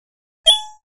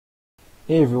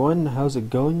Hey everyone, how's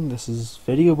it going? This is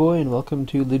Video Boy and welcome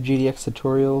to LibGDX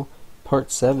tutorial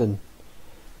part 7.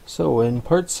 So in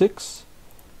part 6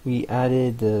 we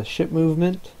added the ship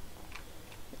movement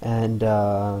and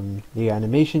the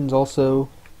animations also,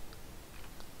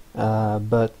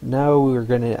 but now we're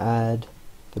going to add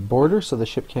the border so the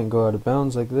ship can't go out of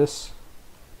bounds like this.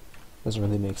 Doesn't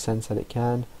really make sense that it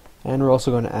can. And we're also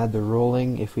going to add the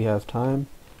rolling if we have time.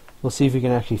 We'll see if we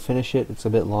can actually finish it. It's a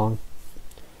bit long.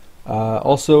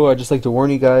 Also, I'd just like to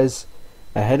warn you guys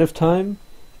ahead of time.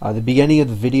 The beginning of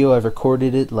the video, I've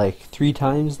recorded it like 3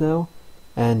 times now,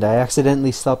 and I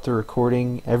accidentally stopped the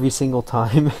recording every single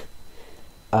time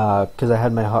because I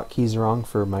had my hotkeys wrong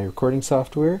for my recording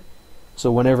software.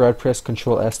 So whenever I press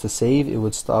Control S to save, it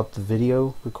would stop the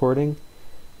video recording.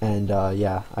 And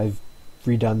yeah, I've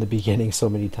redone the beginning so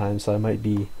many times, so I might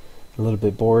be a little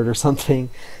bit bored or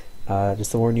something.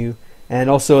 Just to warn you.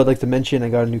 And also, I'd like to mention I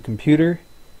got a new computer.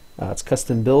 It's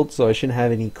custom built, so I shouldn't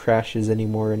have any crashes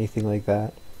anymore or anything like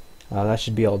that. That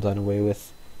should be all done away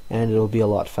with, and it'll be a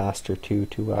lot faster too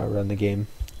to run the game,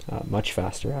 much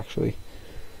faster actually.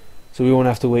 So we won't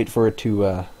have to wait for it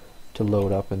to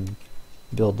load up and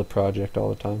build the project all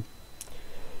the time.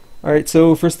 Alright,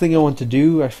 so first thing I want to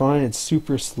do, I find it's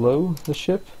super slow, the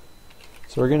ship.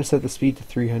 So we're going to set the speed to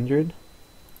 300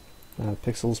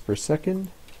 pixels per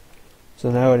second. So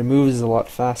now it moves a lot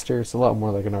faster. It's a lot more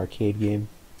like an arcade game.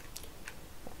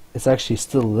 It's actually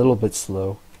still a little bit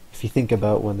slow. If you think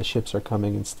about when the ships are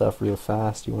coming and stuff real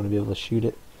fast, you want to be able to shoot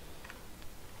it.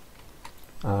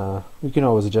 We can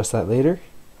always adjust that later.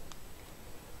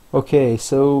 Okay,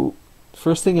 so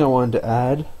first thing I wanted to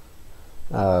add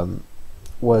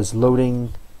was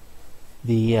loading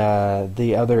the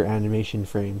other animation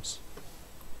frames.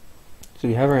 So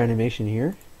we have our animation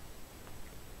here.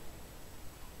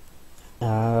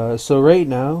 So right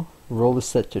now, roll is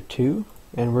set to 2,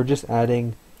 and we're just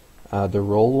adding the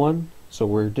roll one, so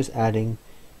we're just adding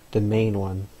the main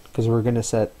one because we're going to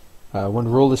set when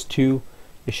roll is 2,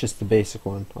 it's just the basic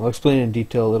one. I'll explain in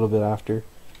detail a little bit after,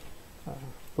 but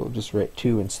we'll just write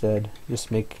 2 instead,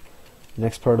 just make the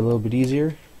next part a little bit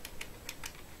easier.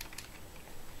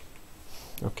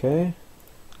 Okay,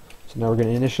 so now we're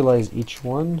going to initialize each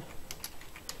one.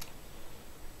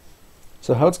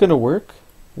 So how it's going to work,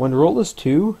 when roll is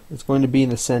 2, it's going to be in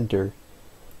the center.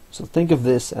 So think of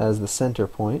this as the center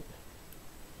point.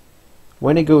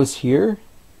 When it goes here,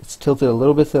 it's tilted a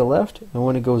little bit to the left, and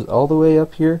when it goes all the way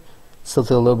up here, it's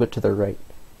tilted a little bit to the right.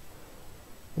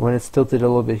 When it's tilted a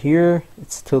little bit here,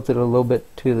 it's tilted a little bit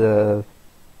to the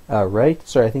right.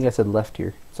 Sorry, I think I said left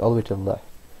here. It's all the way to the left.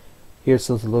 Here it's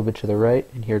tilted a little bit to the right,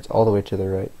 and here it's all the way to the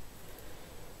right.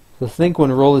 So think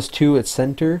when roll is 2, it's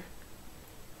center.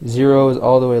 0 is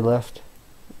all the way left.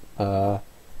 4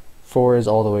 is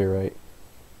all the way right.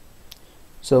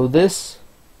 So this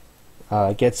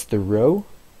gets the row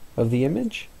of the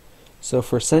image. So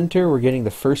for center, we're getting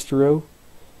the first row.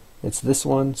 It's this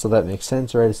one, so that makes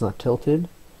sense, right? It's not tilted.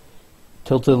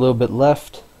 Tilted a little bit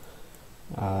left.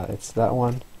 It's that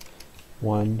one.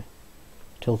 1,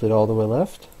 tilted all the way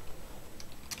left.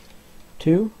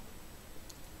 2,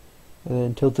 and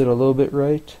then tilted a little bit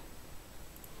right.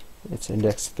 It's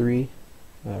index 3,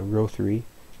 row 3.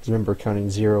 Because remember, counting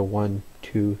 0, 1,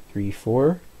 2, 3,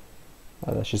 4.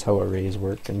 That's just how arrays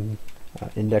work and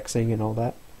indexing and all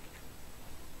that.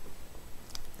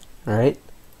 Alright,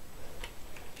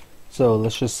 so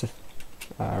let's just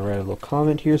write a little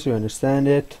comment here so you understand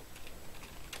it.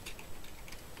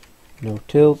 No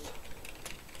tilt.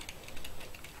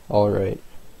 Alright.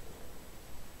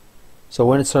 So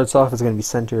when it starts off, it's going to be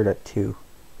centered at 2.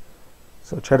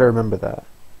 So try to remember that.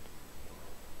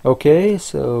 Okay,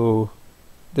 so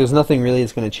there's nothing really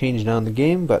that's going to change now in the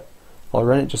game, but I'll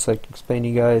run it just like explain to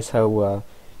you guys how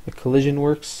the collision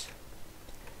works.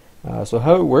 So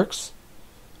how it works,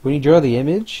 when you draw the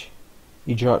image,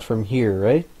 you draw it from here,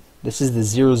 right? This is the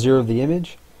 0, 0 of the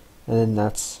image, and then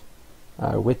that's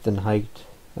width and height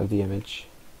of the image.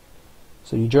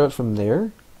 So you draw it from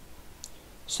there.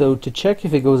 So to check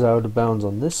if it goes out of bounds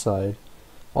on this side,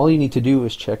 all you need to do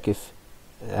is check if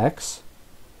X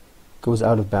goes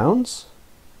out of bounds,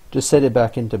 just set it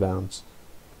back into bounds.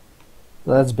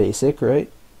 Well, that's basic,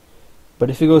 right? But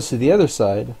if it goes to the other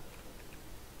side,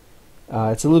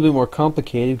 it's a little bit more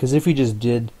complicated, because if we just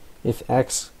did if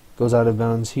X goes out of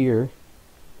bounds here,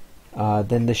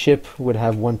 then the ship would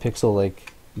have 1 pixel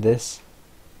like this,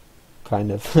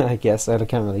 kind of. I guess I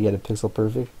can't really get a pixel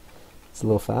perfect. It's a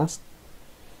little fast.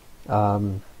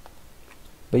 But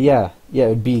yeah, it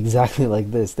would be exactly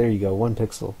like this. There you go, 1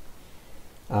 pixel.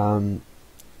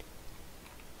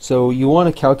 So you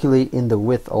want to calculate in the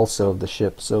width also of the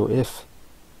ship. So if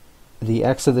the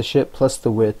x of the ship plus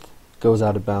the width goes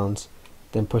out of bounds,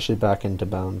 then push it back into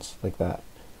bounds like that.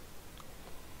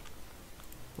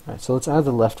 Alright, so let's add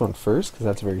the left one first because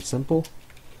that's very simple.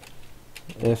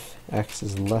 If x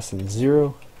is less than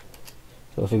 0,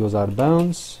 so if it goes out of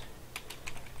bounds,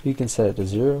 you can set it to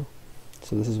 0.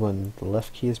 So this is when the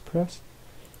left key is pressed.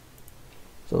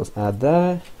 So let's add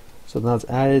that. So now it's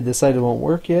added. This side won't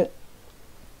work yet,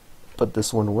 but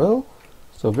this one will.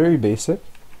 So very basic.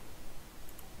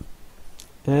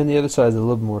 And the other side is a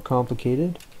little more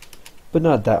complicated, but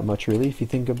not that much really if you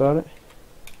think about it.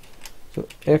 So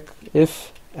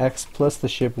if x plus the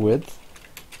ship width,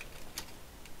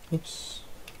 oops.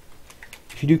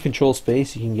 If you do control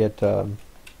space, you can get,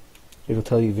 it'll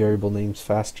tell you variable names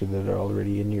faster that are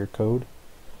already in your code.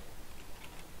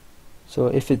 So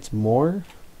if it's more,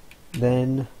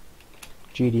 then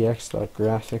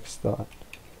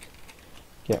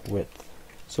GDX.graphics.getWidth.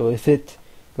 So if it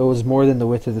goes more than the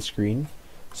width of the screen,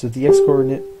 so the x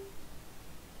coordinate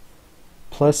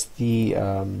plus the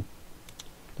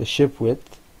ship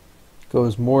width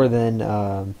goes more than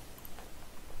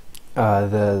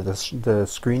the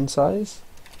screen size,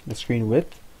 the screen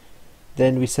width,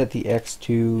 then we set the x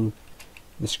to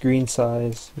the screen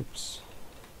size. Oops.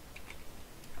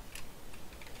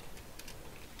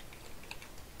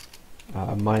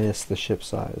 Minus the ship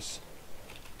size.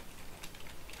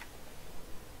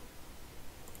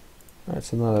 Alright,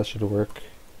 so now that should work.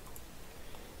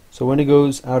 So when it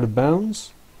goes out of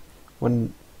bounds,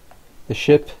 when the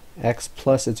ship x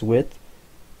plus its width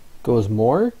goes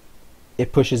more,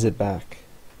 it pushes it back.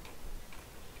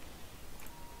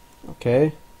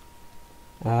 Okay.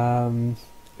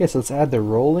 Yeah, so let's add the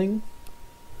rolling.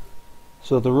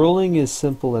 So the rolling is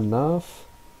simple enough.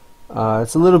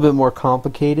 It's a little bit more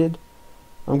complicated.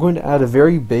 I'm going to add a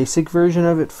very basic version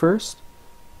of it first,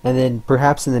 and then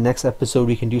perhaps in the next episode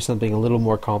we can do something a little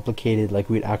more complicated like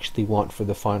we'd actually want for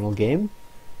the final game.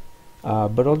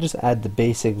 But I'll just add the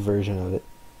basic version of it,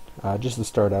 just to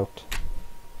start out.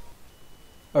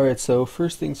 Alright, so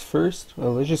first things first,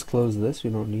 well, let's just close this,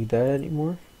 we don't need that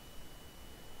anymore.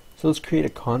 So let's create a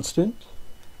constant.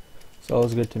 It's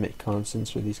always good to make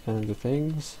constants for these kinds of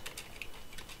things.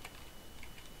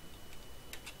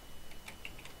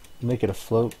 Make it a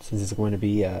float since it's going to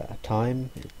be a time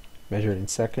measured in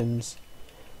seconds.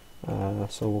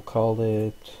 So we'll call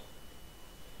it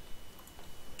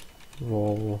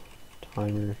roll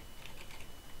timer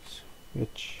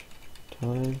switch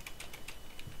time.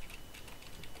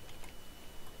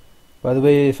 By the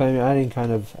way, if I'm adding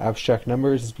kind of abstract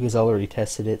numbers, it's because I already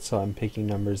tested it, so I'm picking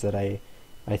numbers that I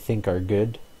think are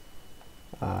good.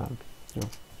 You know.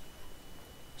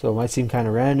 So it might seem kind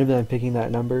of random that I'm picking that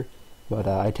number, but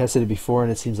I tested it before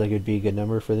and it seems like it would be a good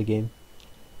number for the game.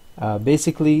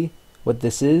 Basically, what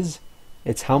this is,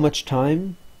 it's how much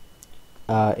time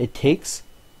it takes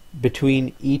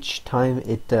between each time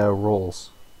it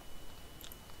rolls.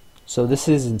 So this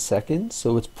is in seconds,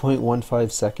 so it's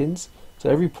 0.15 seconds. So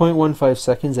every 0.15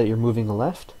 seconds that you're moving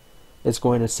left, it's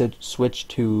going to switch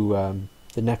to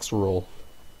the next roll.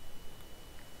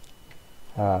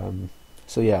 So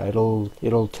yeah,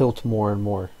 it'll tilt more and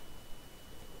more.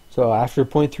 So after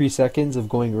 0.3 seconds of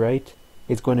going right,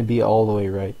 it's going to be all the way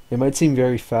right. It might seem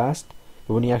very fast,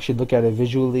 but when you actually look at it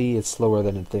visually, it's slower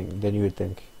than you would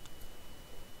think.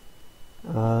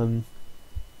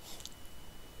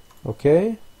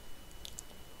 Okay.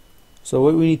 So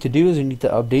what we need to do is we need to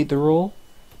update the roll.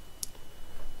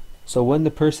 So when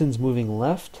the person's moving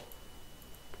left,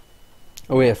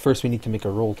 oh yeah, first we need to make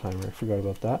a roll timer. I forgot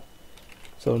about that.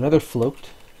 So another float,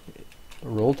 a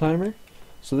roll timer.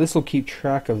 So this will keep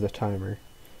track of the timer.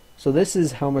 So this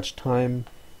is how much time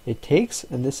it takes,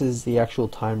 and this is the actual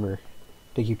timer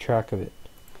to keep track of it.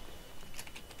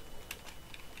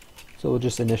 So we'll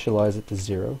just initialize it to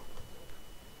 0.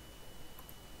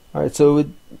 Alright, so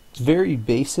it's very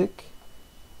basic.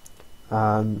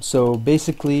 So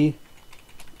basically,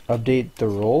 update the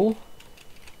roll.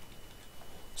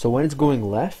 So when it's going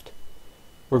left,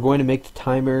 we're going to make the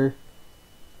timer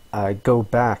go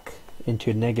back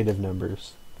into negative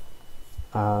numbers.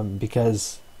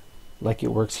 Because like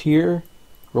it works here,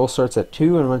 roll starts at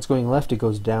 2, and when it's going left it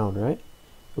goes down, right?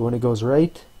 But when it goes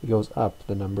right, it goes up,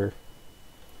 the number.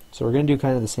 So we're going to do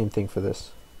kind of the same thing for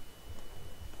this.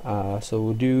 So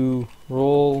we'll do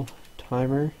roll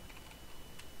timer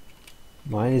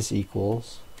minus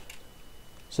equals,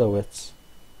 so it's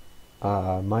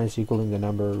minus equaling the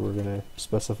number we're going to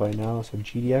specify now, so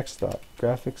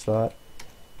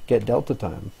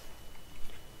gdx.graphics.getDeltaTime.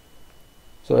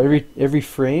 So every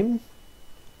frame,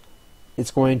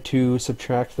 it's going to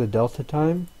subtract the delta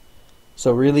time.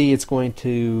 So really it's going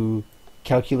to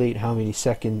calculate how many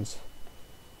seconds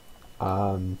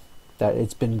that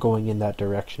it's been going in that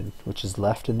direction, which is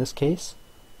left in this case.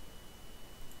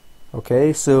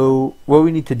 Okay, so what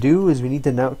we need to do is we need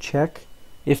to now check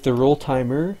if the roll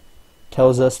timer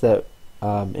tells us that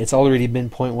it's already been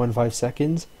 0.15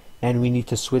 seconds and we need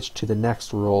to switch to the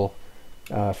next roll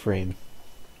frame.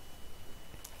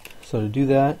 So to do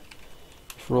that,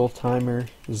 if roll timer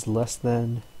is less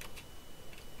than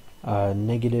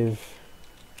negative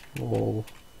roll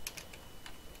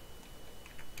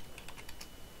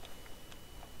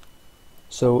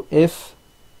so if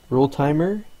roll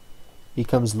timer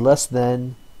becomes less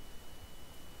than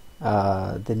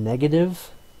the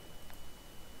negative,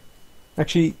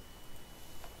 actually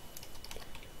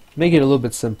make it a little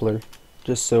bit simpler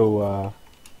just so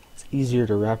it's easier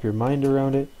to wrap your mind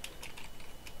around it.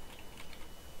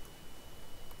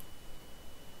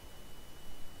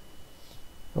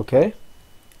 Okay,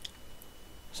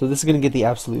 so this is going to get the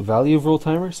absolute value of roll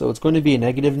timer, so it's going to be a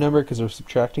negative number because we're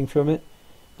subtracting from it,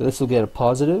 but this will get a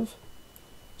positive.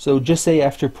 So just say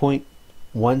after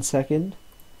 0.1 second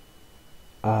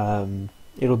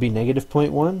it'll be negative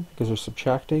 0.1 because we're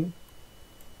subtracting,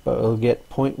 but it'll get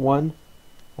 0.1,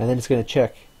 and then it's going to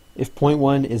check if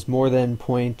 0.1 is more than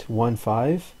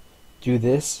 0.15, do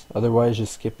this, otherwise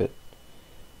just skip it.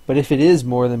 But if it is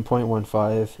more than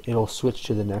 0.15, it'll switch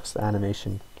to the next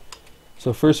animation.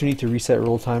 So first we need to reset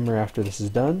roll timer after this is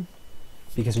done,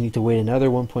 because we need to wait another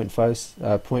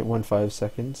 0.15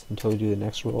 seconds until we do the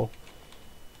next roll.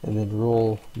 And then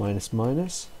roll minus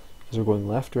minus, because we're going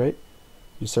left, right?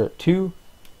 You start 2,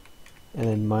 and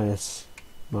then minus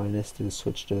minus to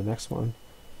switch to the next one.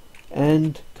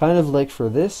 And kind of like for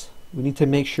this, we need to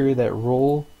make sure that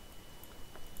roll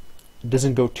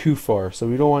doesn't go too far, so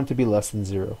we don't want it to be less than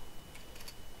 0.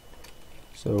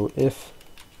 So if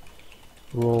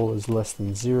roll is less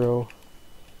than 0,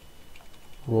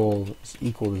 roll is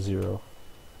equal to 0.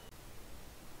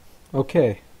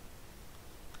 Okay,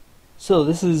 so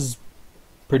this is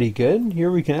pretty good.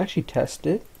 Here we can actually test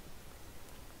it.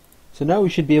 So now we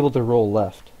should be able to roll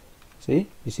left. See?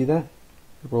 You see that?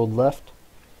 It rolled left.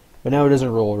 But now it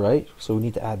doesn't roll right, so we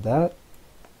need to add that.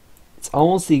 It's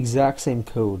almost the exact same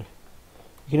code.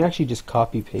 You can actually just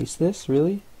copy paste this,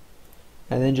 really,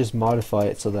 and then just modify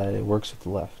it so that it works with the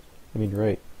left.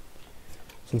 Right.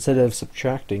 So instead of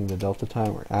subtracting the delta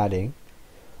time, we're adding.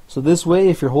 So this way,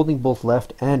 if you're holding both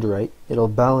left and right, it'll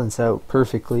balance out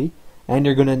perfectly, and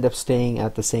you're going to end up staying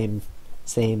at the same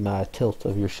tilt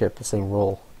of your ship, the same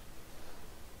roll.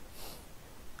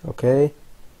 Okay.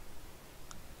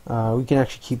 We can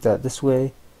actually keep that this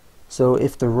way. So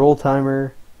if the roll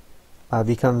timer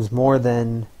becomes more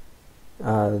than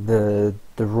the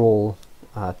roll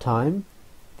time,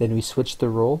 then we switch the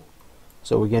roll.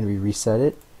 So again, we reset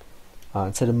it.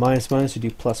 Instead of minus minus, we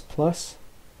do plus plus.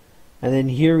 And then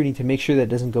here we need to make sure that it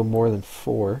doesn't go more than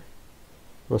 4, or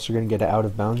else we're going to get an out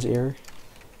of bounds error.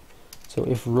 So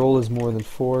if roll is more than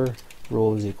 4,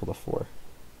 roll is equal to 4.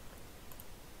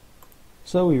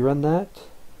 So we run that.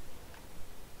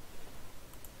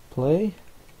 Play.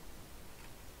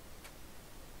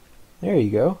 There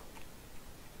you go.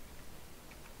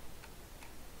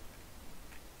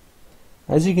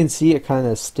 As you can see, it kind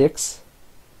of sticks.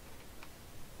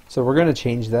 So we're going to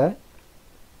change that.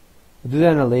 We'll do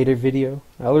that in a later video.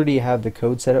 I already have the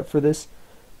code set up for this,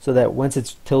 so that once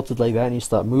it's tilted like that and you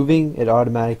stop moving, it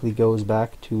automatically goes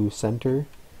back to center.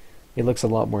 It looks a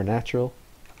lot more natural.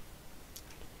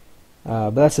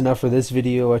 But that's enough for this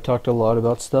video. I talked a lot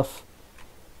about stuff.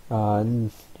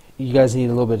 And you guys need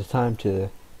a little bit of time to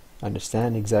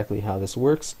understand exactly how this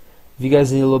works. If you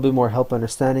guys need a little bit more help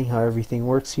understanding how everything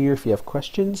works here, if you have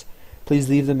questions, please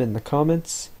leave them in the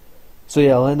comments. So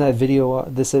yeah, I'll end that video,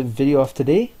 this video off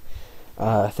today.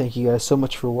 Thank you guys so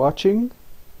much for watching.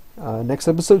 Next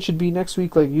episode should be next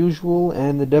week like usual,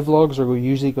 and the devlogs are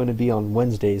usually going to be on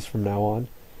Wednesdays from now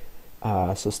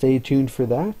on. So stay tuned for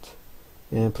that.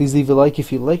 And please leave a like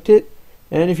if you liked it.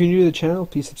 And if you're new to the channel,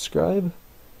 please subscribe.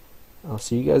 I'll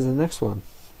see you guys in the next one.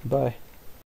 Bye.